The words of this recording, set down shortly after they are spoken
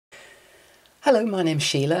Hello, my name's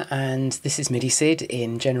Sheila and this is MIDISID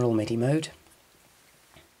in general MIDI mode.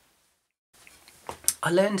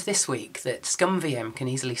 I learned this week that SCUMMVM can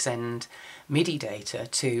easily send MIDI data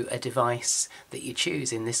to a device that you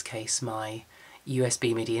choose, in this case my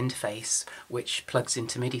USB MIDI interface, which plugs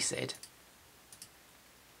into MIDISID.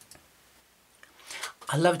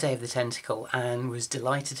 I love Day of the Tentacle and was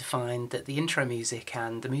delighted to find that the intro music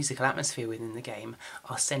and the musical atmosphere within the game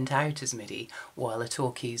are sent out as MIDI, while the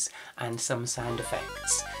talkies and some sound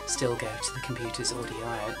effects still go to the computer's audio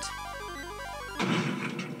out.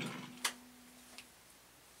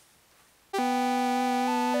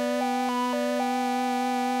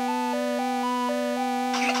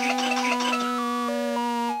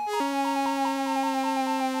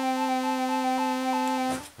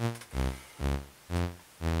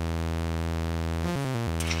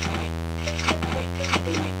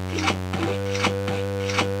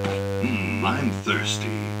 I'm thirsty.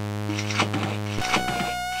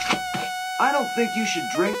 I don't think you should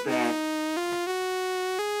drink that.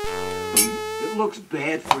 It looks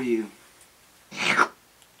bad for you.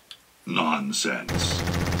 Nonsense.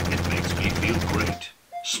 It makes me feel great.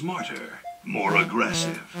 Smarter. More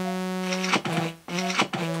aggressive.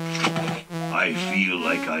 I feel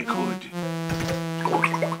like I could.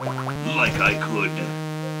 Like I could.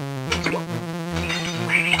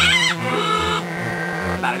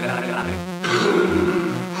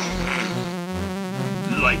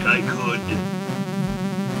 Like I could.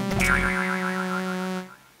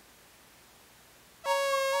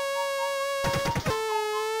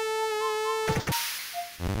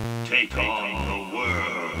 Take on the world.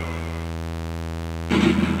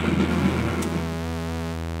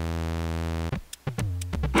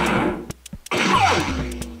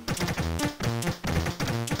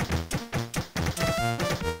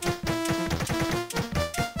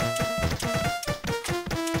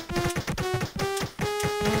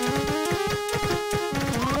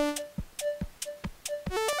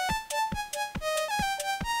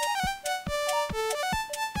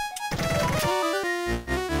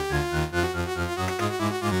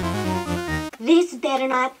 This better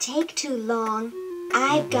not take too long.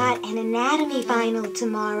 I've got an anatomy final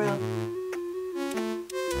tomorrow.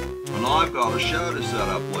 And I've got a show to set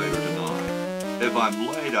up later tonight. If I'm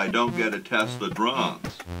late, I don't get to test the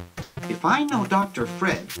drums. If I know Dr.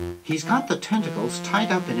 Fred, he's got the tentacles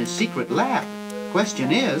tied up in his secret lab.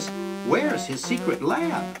 Question is, where's his secret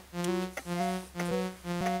lab?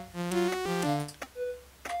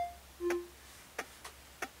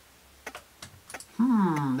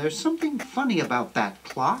 There's something funny about that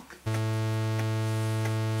clock.